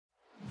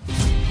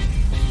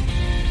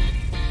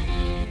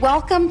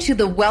Welcome to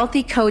the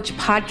Wealthy Coach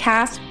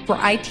podcast, where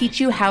I teach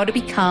you how to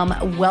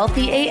become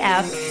wealthy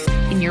AF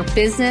in your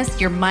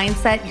business, your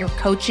mindset, your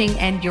coaching,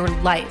 and your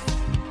life.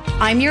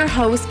 I'm your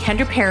host,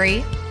 Kendra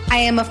Perry. I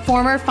am a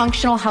former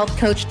functional health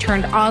coach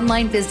turned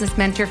online business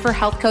mentor for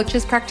health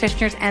coaches,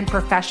 practitioners, and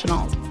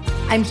professionals.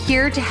 I'm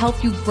here to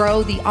help you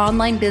grow the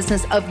online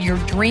business of your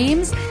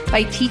dreams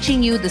by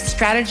teaching you the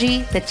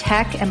strategy, the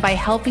tech, and by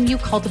helping you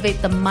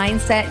cultivate the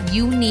mindset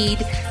you need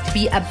to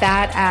be a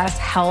badass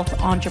health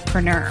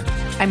entrepreneur.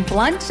 I'm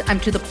blunt, I'm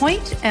to the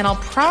point, and I'll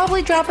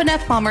probably drop an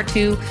F-bomb or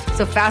two,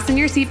 so fasten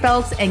your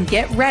seatbelts and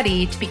get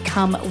ready to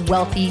become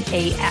wealthy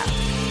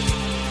AF.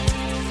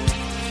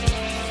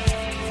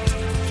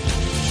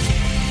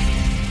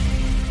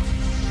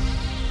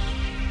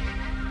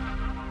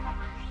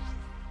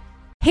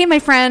 Hey, my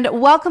friend,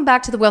 welcome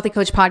back to the Wealthy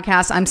Coach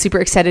podcast. I'm super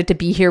excited to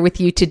be here with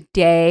you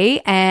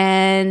today.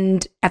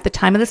 And at the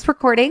time of this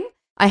recording,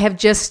 I have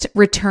just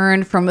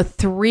returned from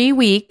 3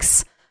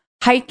 weeks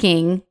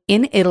hiking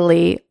in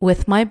Italy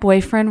with my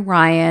boyfriend,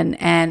 Ryan.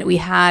 And we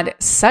had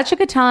such a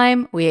good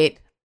time. We ate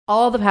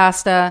all the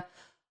pasta,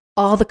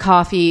 all the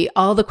coffee,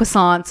 all the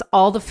croissants,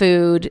 all the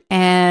food,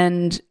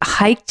 and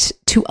hiked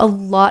to a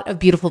lot of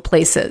beautiful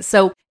places.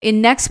 So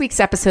in next week's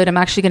episode, I'm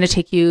actually going to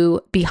take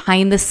you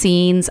behind the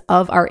scenes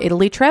of our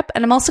Italy trip.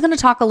 And I'm also going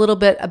to talk a little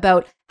bit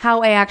about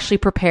how I actually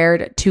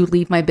prepared to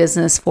leave my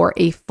business for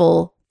a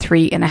full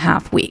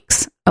 3.5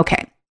 weeks.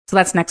 Okay, so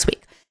that's next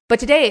week. But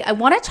today I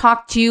want to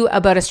talk to you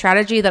about a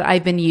strategy that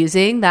I've been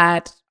using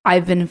that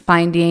I've been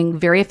finding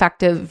very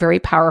effective, very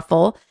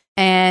powerful,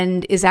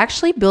 and is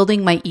actually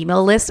building my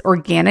email list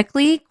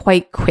organically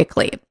quite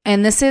quickly.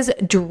 And this is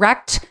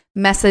direct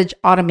message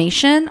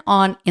automation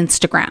on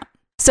Instagram.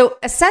 So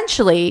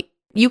essentially,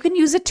 you can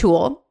use a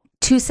tool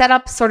to set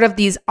up sort of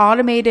these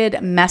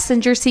automated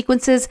messenger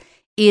sequences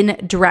in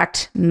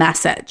direct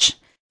message.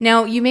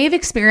 Now, you may have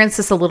experienced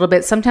this a little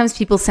bit. Sometimes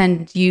people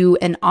send you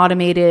an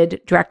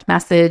automated direct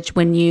message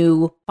when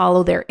you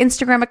follow their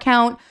Instagram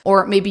account,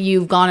 or maybe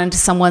you've gone into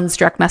someone's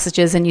direct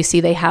messages and you see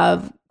they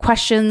have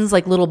questions,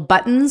 like little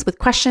buttons with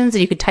questions,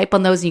 and you can type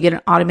on those and you get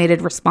an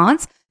automated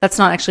response. That's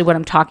not actually what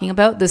I'm talking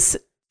about. This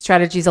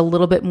strategy is a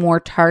little bit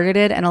more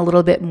targeted and a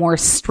little bit more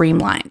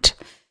streamlined.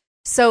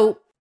 So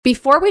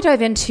before we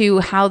dive into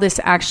how this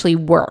actually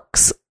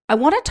works, I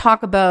want to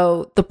talk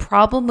about the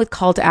problem with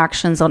call to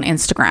actions on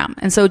Instagram.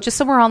 And so just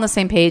so we're on the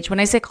same page,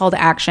 when I say call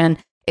to action,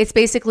 it's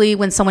basically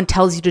when someone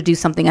tells you to do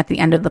something at the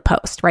end of the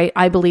post, right?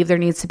 I believe there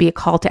needs to be a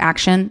call to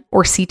action,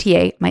 or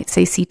CTA, might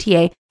say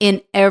CTA,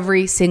 in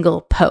every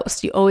single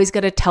post. You always got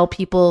to tell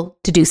people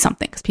to do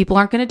something because people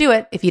aren't going to do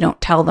it if you don't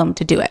tell them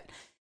to do it.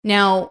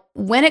 Now,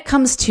 when it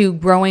comes to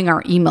growing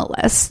our email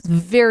list,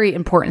 very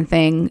important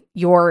thing,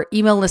 your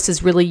email list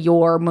is really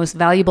your most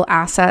valuable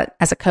asset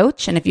as a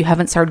coach. And if you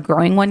haven't started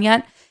growing one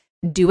yet,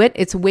 do it.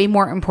 It's way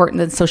more important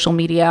than social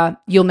media.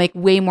 You'll make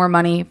way more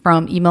money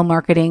from email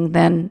marketing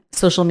than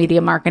social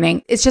media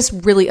marketing. It's just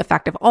really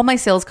effective. All my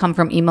sales come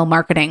from email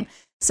marketing.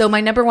 So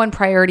my number one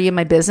priority in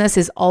my business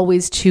is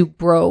always to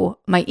grow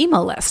my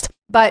email list.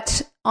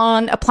 But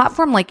on a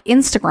platform like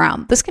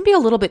Instagram, this can be a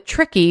little bit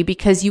tricky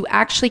because you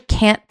actually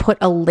can't put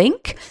a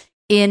link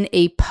in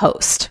a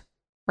post,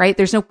 right?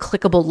 There's no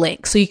clickable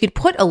link. So you could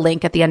put a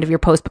link at the end of your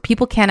post, but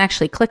people can't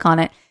actually click on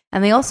it.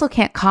 And they also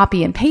can't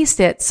copy and paste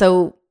it.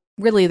 So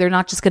really, they're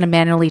not just going to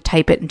manually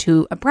type it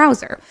into a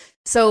browser.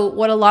 So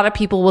what a lot of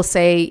people will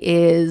say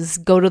is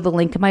go to the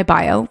link in my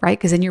bio, right?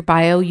 Because in your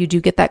bio, you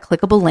do get that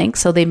clickable link.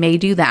 So they may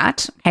do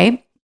that.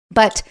 Okay.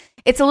 But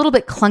it's a little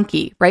bit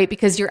clunky, right?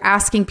 Because you're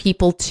asking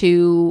people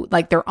to,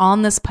 like, they're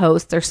on this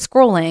post, they're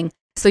scrolling.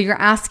 So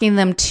you're asking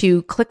them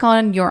to click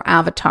on your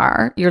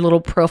avatar, your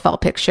little profile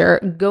picture,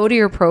 go to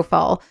your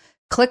profile,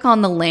 click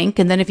on the link.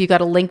 And then if you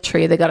got a link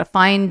tree, they got to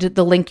find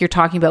the link you're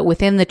talking about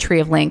within the tree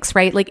of links,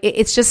 right? Like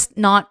it's just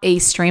not a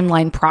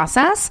streamlined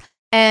process.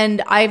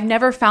 And I've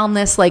never found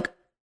this like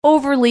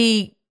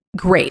overly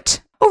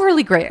great. I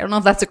don't know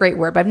if that's a great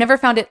word, but I've never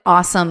found it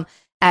awesome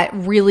at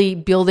really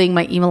building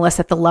my email list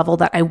at the level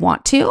that I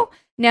want to.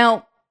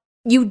 Now,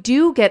 you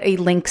do get a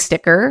link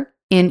sticker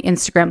in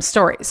Instagram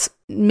stories.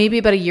 Maybe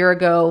about a year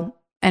ago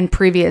and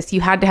previous,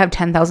 you had to have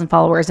 10,000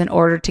 followers in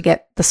order to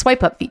get the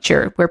swipe up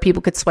feature where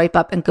people could swipe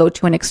up and go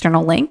to an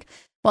external link.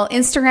 Well,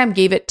 Instagram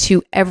gave it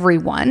to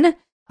everyone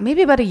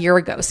maybe about a year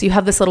ago. So you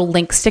have this little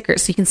link sticker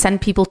so you can send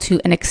people to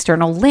an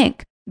external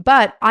link.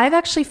 But I've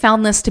actually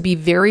found this to be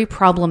very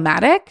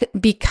problematic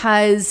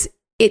because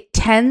it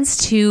tends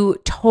to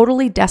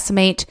totally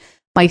decimate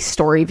my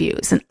story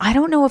views. And I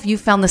don't know if you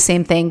found the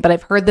same thing, but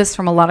I've heard this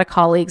from a lot of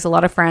colleagues, a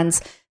lot of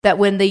friends, that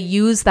when they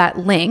use that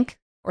link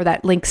or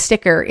that link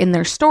sticker in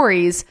their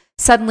stories,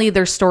 suddenly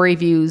their story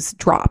views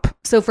drop.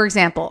 So for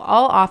example,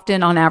 I'll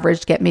often on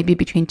average get maybe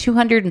between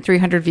 200 and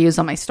 300 views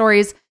on my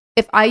stories.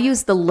 If I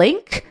use the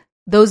link,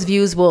 those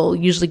views will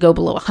usually go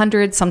below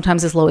 100,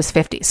 sometimes as low as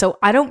 50. So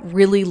I don't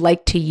really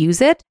like to use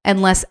it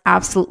unless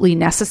absolutely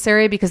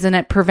necessary, because then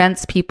it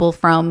prevents people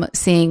from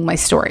seeing my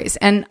stories.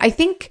 And I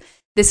think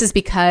this is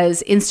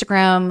because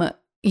Instagram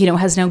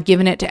has now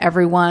given it to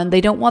everyone.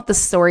 They don't want the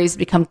stories to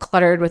become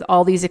cluttered with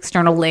all these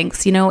external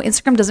links.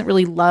 Instagram doesn't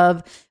really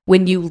love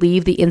when you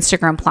leave the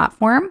Instagram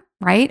platform,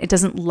 right? It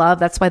doesn't love,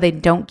 that's why they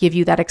don't give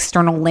you that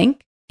external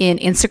link in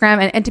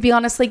Instagram. And to be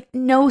honest, like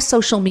no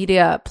social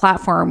media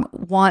platform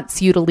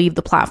wants you to leave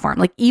the platform.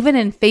 Like even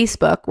in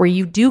Facebook, where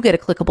you do get a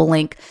clickable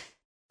link,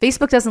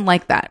 Facebook doesn't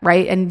like that,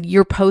 right? And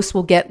your post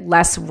will get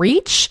less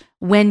reach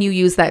when you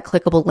use that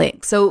clickable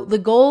link. So the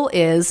goal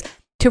is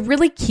to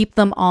really keep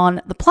them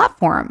on the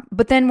platform.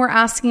 But then we're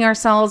asking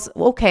ourselves,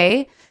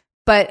 okay,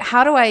 but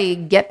how do I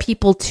get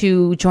people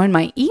to join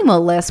my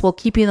email list while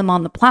keeping them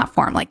on the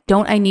platform? Like,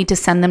 don't I need to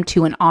send them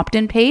to an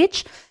opt-in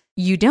page?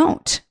 You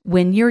don't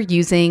when you're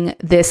using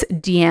this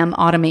DM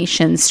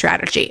automation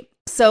strategy.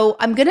 So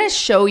I'm going to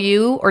show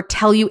you or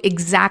tell you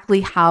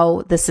exactly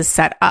how this is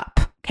set up.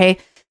 Okay.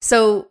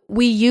 So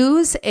we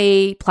use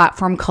a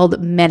platform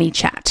called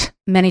ManyChat.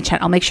 ManyChat.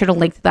 I'll make sure to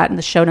link to that in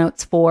the show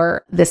notes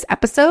for this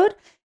episode.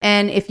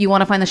 And if you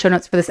want to find the show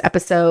notes for this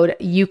episode,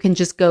 you can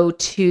just go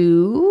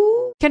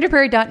to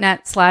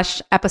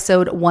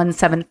kendraperry.net/episode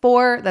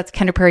 174. That's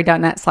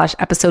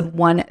kendraperry.net/episode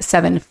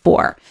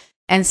 174.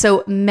 And so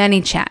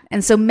ManyChat.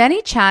 And so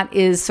ManyChat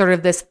is sort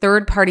of this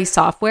third-party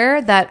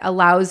software that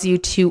allows you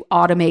to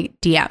automate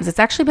DMs. It's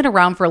actually been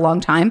around for a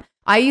long time.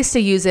 I used to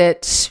use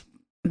it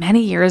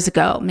many years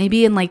ago,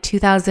 maybe in like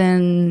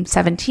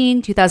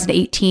 2017,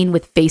 2018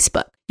 with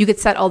Facebook. You could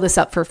set all this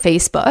up for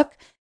Facebook.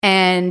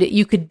 And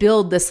you could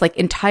build this like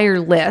entire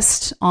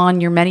list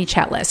on your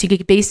ManyChat list. You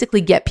could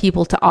basically get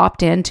people to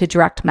opt in to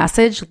direct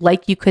message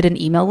like you could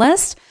an email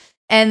list.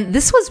 And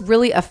this was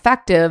really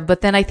effective,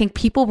 but then I think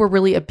people were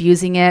really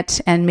abusing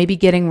it and maybe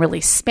getting really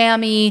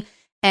spammy,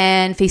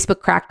 and Facebook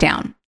cracked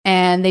down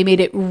and they made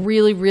it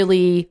really,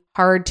 really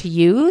hard to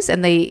use.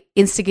 And they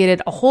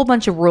instigated a whole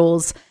bunch of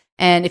rules.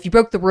 And if you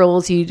broke the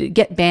rules, you'd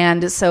get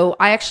banned. So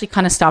I actually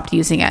kind of stopped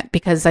using it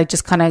because I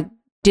just kind of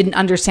didn't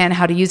understand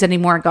how to use it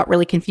anymore. It got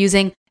really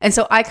confusing. And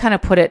so I kind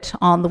of put it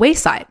on the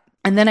wayside.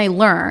 And then I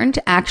learned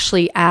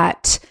actually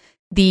at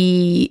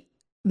the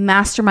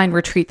mastermind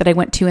retreat that I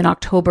went to in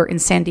October in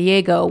San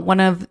Diego, one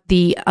of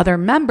the other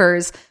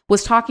members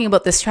was talking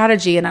about this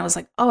strategy. And I was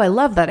like, oh, I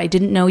love that. I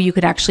didn't know you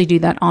could actually do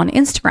that on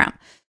Instagram.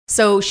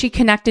 So she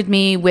connected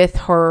me with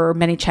her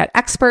ManyChat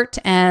expert,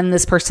 and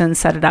this person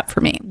set it up for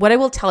me. What I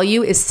will tell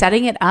you is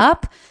setting it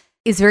up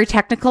is very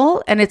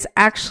technical, and it's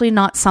actually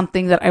not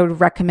something that I would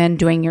recommend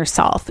doing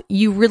yourself.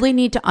 You really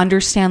need to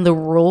understand the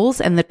rules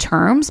and the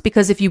terms,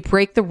 because if you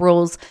break the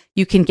rules,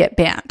 you can get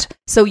banned.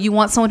 So you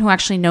want someone who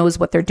actually knows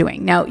what they're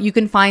doing. Now, you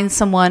can find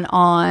someone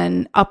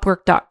on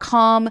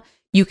Upwork.com.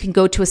 You can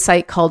go to a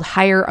site called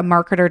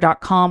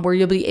hireamarketer.com where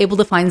you'll be able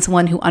to find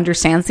someone who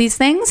understands these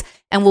things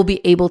and will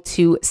be able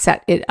to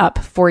set it up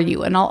for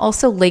you. And I'll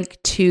also link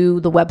to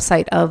the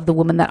website of the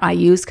woman that I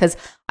use, because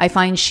I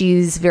find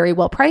she's very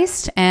well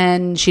priced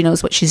and she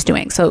knows what she's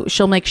doing. So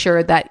she'll make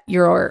sure that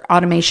your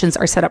automations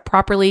are set up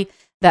properly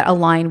that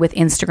align with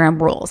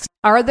Instagram rules.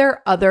 Are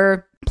there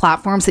other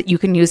platforms that you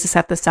can use to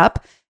set this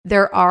up?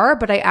 There are,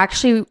 but I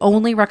actually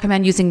only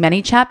recommend using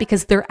ManyChat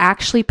because they're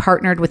actually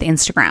partnered with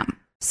Instagram.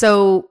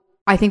 So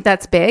I think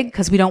that's big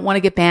because we don't want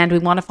to get banned. We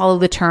want to follow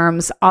the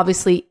terms.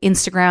 Obviously,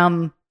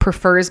 Instagram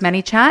prefers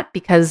ManyChat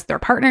because they're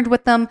partnered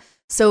with them.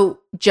 So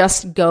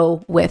just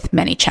go with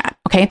ManyChat,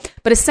 okay?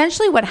 But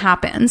essentially what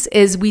happens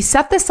is we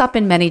set this up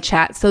in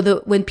ManyChat so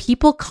that when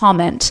people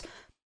comment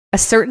a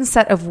certain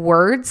set of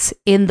words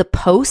in the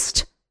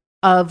post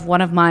of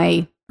one of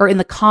my, or in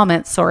the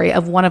comments,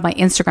 of one of my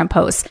Instagram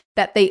posts,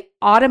 that they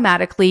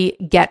automatically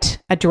get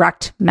a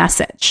direct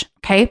message,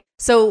 okay?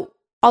 So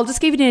I'll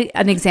just give you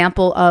an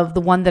example of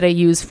the one that I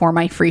use for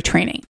my free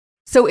training.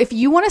 So if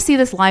you want to see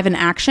this live in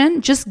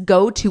action, just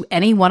go to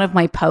any one of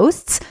my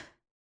posts,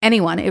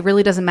 anyone, it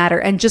really doesn't matter,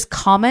 and just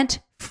comment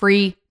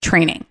free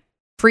training,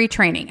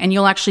 and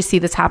you'll actually see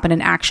this happen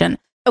in action.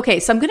 Okay,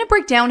 so I'm going to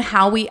break down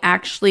how we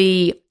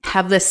actually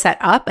have this set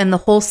up and the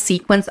whole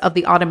sequence of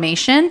the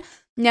automation.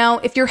 Now,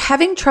 if you're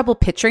having trouble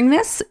picturing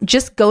this,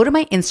 just go to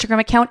my Instagram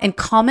account and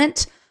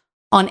comment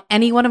on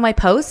any one of my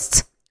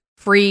posts,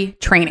 free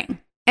training.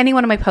 Any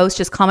one of my posts,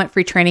 just comment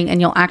free training and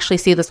you'll actually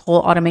see this whole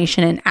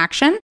automation in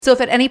action. So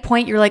if at any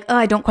point you're like, oh,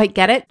 I don't quite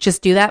get it,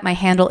 just do that. My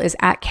handle is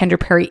at Kendra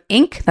Perry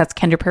Inc. That's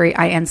Kendra Perry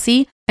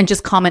INC, and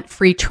just comment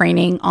free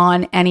training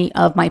on any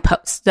of my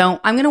posts. So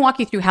I'm going to walk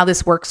you through how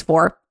this works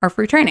for our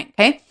free training.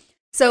 Okay.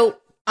 So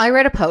I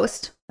write a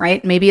post,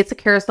 right? Maybe it's a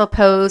carousel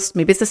post,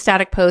 maybe it's a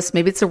static post,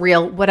 maybe it's a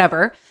reel,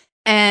 whatever.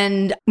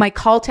 And my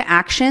call to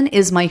action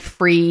is my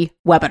free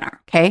webinar.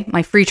 Okay.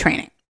 My free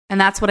training. And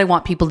that's what I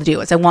want people to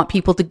do, is I want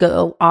people to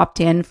go opt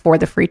in for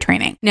the free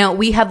training. Now,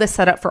 we have this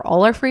set up for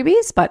all our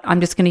freebies, but I'm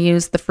just going to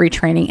use the free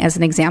training as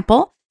an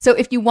example. So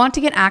if you want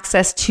to get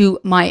access to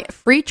my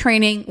free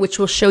training, which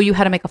will show you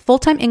how to make a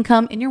full-time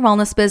income in your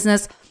wellness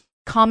business,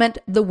 comment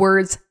the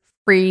words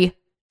free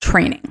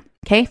training.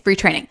 Okay, free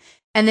training.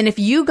 And then if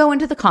you go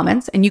into the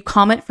comments and you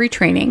comment free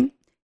training,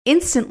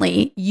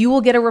 instantly you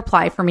will get a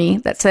reply from me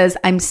that says,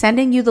 I'm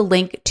sending you the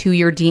link to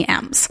your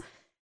DMs.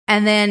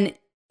 And then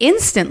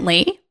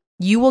instantly,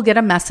 you will get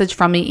a message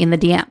from me in the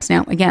DMs.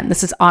 Now, again,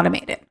 this is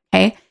automated.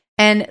 Okay.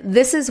 And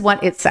this is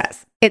what it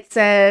says. It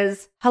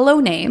says, hello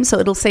name. So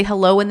it'll say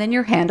hello and then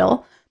your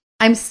handle.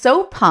 I'm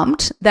so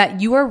pumped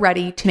that you are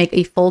ready to make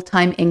a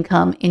full-time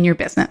income in your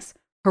business.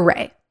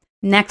 Hooray.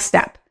 Next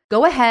step,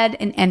 go ahead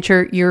and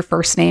enter your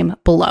first name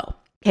below.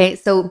 Okay.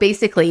 So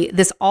basically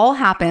this all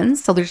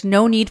happens. So there's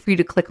no need for you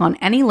to click on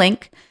any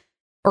link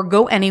or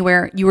go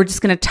anywhere. You are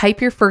just going to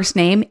type your first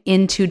name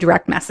into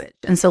direct message.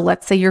 And so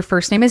let's say your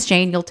first name is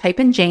Jane. You'll type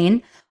in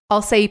Jane.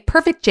 I'll say,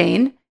 perfect,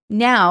 Jane.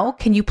 Now,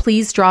 can you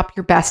please drop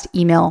your best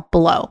email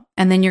below?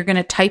 And then you're going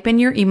to type in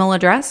your email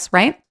address,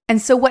 right?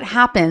 And so what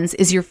happens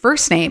is your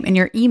first name and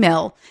your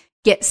email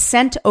get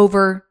sent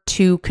over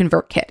to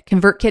ConvertKit.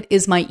 ConvertKit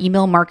is my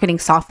email marketing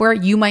software.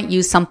 You might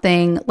use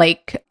something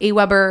like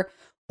Aweber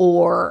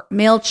or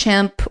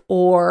MailChimp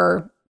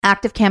or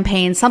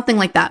ActiveCampaign, something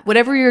like that.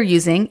 Whatever you're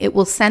using, it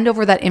will send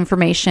over that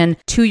information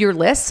to your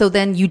list. So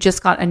then you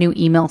just got a new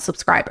email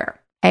subscriber.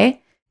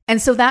 Okay.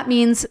 And so that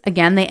means,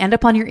 again, they end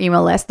up on your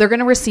email list. They're going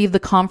to receive the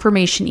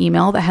confirmation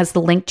email that has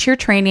the link to your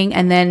training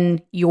and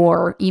then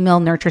your email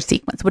nurture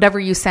sequence. Whatever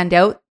you send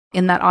out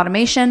in that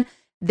automation,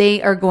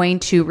 they are going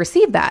to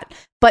receive that.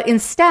 But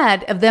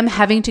instead of them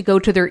having to go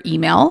to their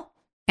email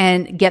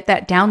and get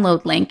that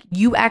download link,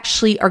 you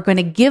actually are going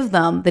to give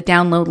them the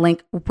download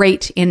link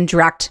right in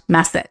direct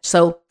message.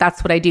 So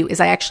that's what I do is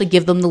I actually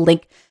give them the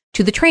link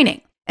to the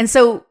training. And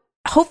so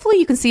hopefully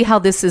you can see how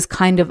this is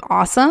kind of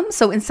awesome.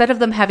 So instead of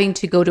them having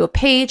to go to a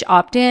page,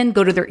 opt in,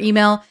 go to their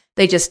email,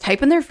 they just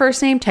type in their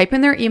first name, type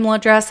in their email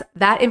address.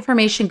 That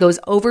information goes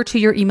over to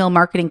your email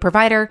marketing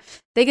provider.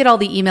 They get all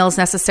the emails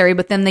necessary,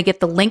 but then they get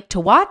the link to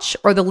watch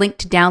or the link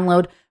to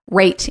download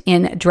right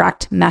in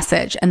direct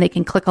message. And they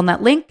can click on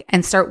that link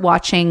and start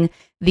watching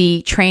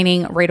the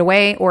training right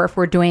away. Or if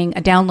we're doing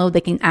a download,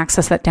 they can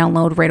access that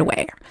download right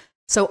away.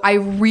 So I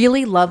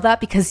really love that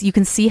because you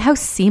can see how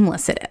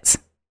seamless it is.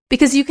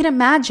 Because you can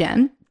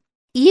imagine,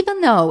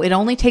 even though it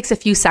only takes a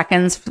few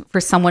seconds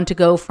for someone to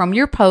go from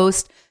your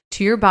post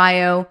to your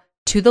bio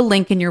to the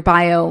link in your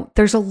bio,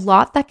 there's a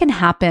lot that can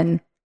happen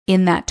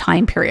in that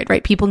time period,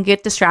 right? People can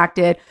get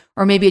distracted,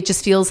 or maybe it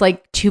just feels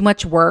like too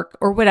much work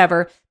or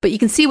whatever. But you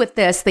can see with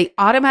this, they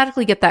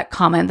automatically get that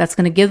comment that's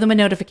going to give them a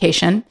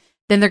notification.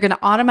 Then they're going to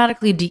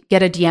automatically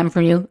get a DM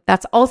from you.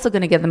 That's also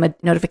going to give them a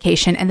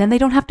notification. And then they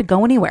don't have to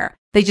go anywhere.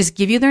 They just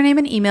give you their name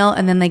and email,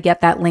 and then they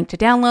get that link to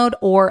download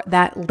or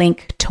that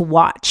link to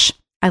watch.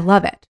 I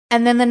love it.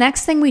 And then the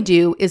next thing we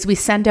do is we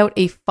send out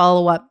a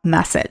follow-up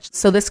message.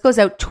 So this goes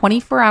out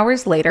 24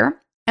 hours later,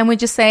 and we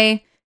just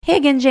say, hey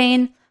again,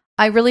 Jane,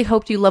 I really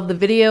hoped you loved the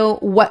video.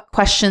 What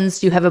questions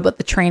do you have about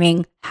the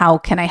training? How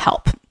can I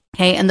help?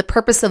 Okay. And the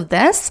purpose of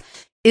this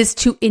is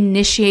to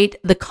initiate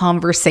the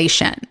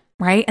conversation,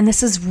 right? And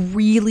this is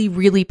really,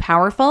 really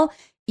powerful,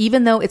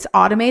 even though it's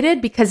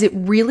automated, because it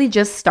really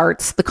just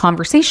starts the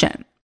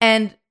conversation.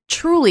 And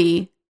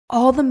truly,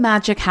 all the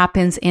magic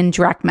happens in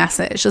direct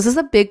message. This is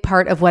a big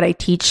part of what I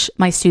teach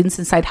my students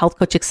inside Health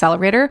Coach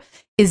Accelerator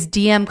is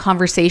DM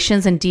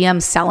conversations and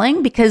DM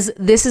selling, because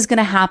this is going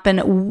to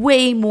happen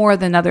way more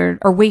than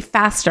way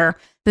faster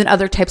than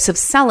other types of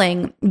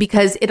selling,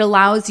 because it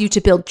allows you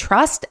to build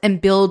trust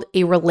and build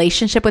a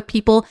relationship with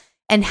people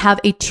and have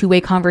a two-way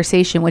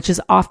conversation, which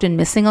is often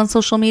missing on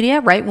social media,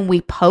 right? When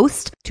we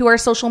post to our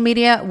social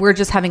media, we're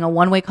just having a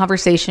one-way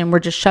conversation. We're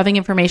just shoving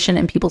information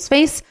in people's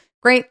face.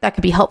 Great, that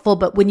could be helpful.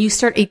 But when you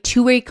start a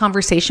two-way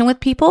conversation with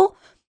people,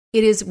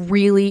 it is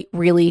really,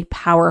 really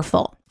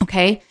powerful,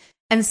 okay?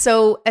 And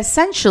so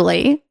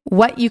essentially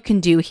what you can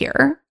do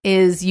here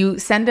is you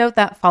send out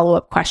that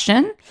follow-up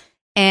question.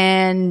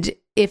 And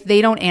if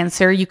they don't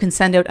answer, you can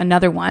send out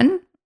another one,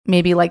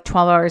 maybe like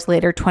 12 hours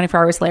later, 24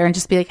 hours later, and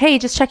just be like, hey,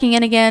 just checking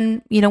in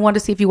again, want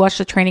to see if you watched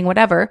the training,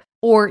 whatever.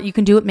 Or you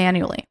can do it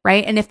manually,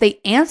 right? And if they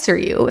answer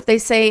you, if they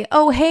say,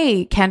 oh,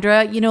 hey,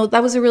 Kendra,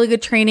 that was a really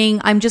good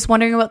training. I'm just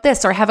wondering about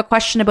this, or I have a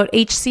question about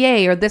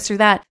HCA or this or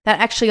that, that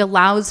actually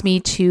allows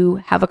me to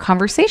have a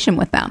conversation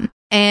with them.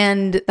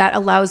 And that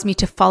allows me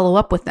to follow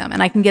up with them.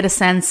 And I can get a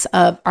sense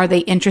of, are they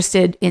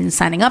interested in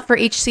signing up for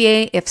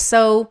HCA? If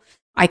so,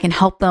 I can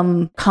help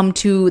them come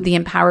to the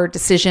empowered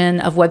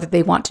decision of whether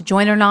they want to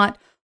join or not.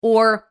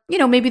 Or,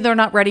 maybe they're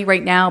not ready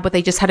right now, but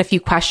they just had a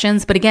few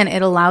questions. But again,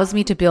 it allows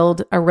me to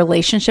build a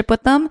relationship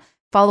with them,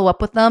 follow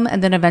up with them,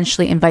 and then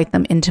eventually invite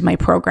them into my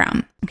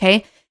program.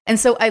 Okay. And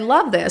so I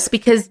love this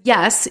because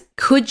yes,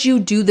 could you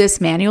do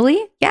this manually?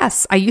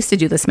 Yes, I used to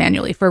do this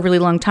manually for a really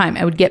long time.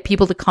 I would get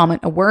people to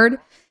comment a word,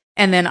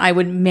 and then I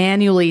would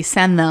manually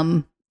send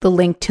them the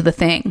link to the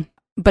thing,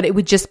 but it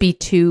would just be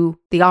to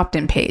the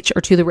opt-in page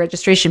or to the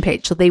registration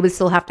page. So they would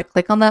still have to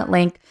click on that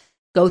link,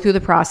 go through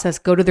the process,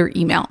 go to their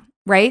email,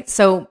 right?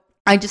 So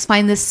I just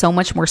find this so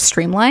much more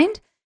streamlined.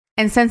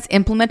 And since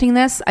implementing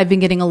this, I've been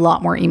getting a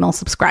lot more email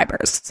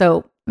subscribers.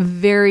 So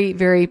very,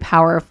 very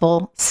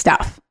powerful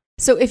stuff.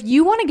 So if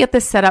you want to get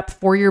this set up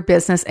for your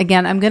business,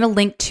 again, I'm going to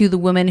link to the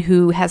woman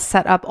who has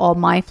set up all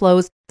my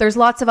flows. There's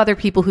lots of other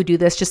people who do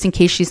this just in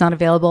case she's not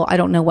available. I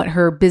don't know what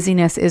her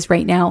busyness is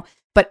right now,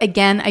 But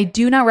again, I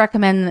do not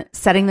recommend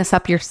setting this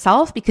up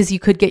yourself because you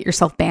could get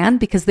yourself banned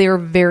because they are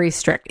very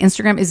strict.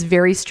 Instagram is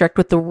very strict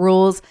with the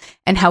rules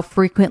and how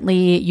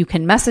frequently you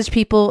can message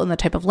people and the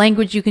type of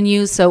language you can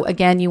use. So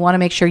again, you want to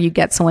make sure you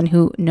get someone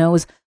who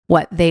knows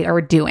what they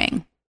are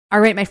doing.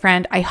 All right, my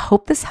friend, I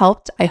hope this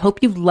helped. I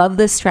hope you love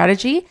this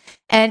strategy.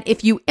 And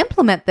if you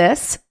implement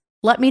this,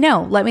 let me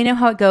know. Let me know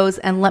how it goes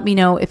and let me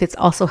know if it's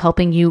also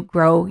helping you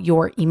grow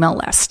your email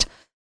list.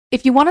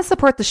 If you want to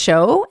support the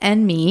show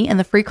and me and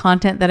the free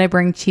content that I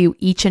bring to you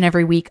each and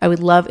every week, I would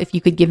love if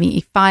you could give me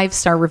a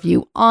 5-star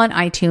review on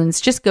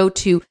iTunes. Just go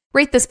to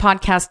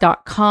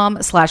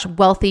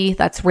ratethispodcast.com/wealthy.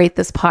 That's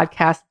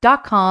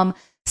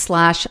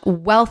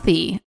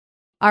ratethispodcast.com/wealthy.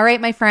 All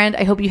right, my friend,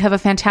 I hope you have a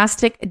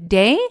fantastic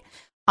day.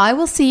 I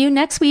will see you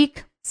next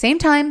week. Same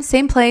time,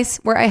 same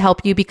place, where I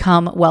help you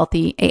become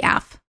wealthy AF.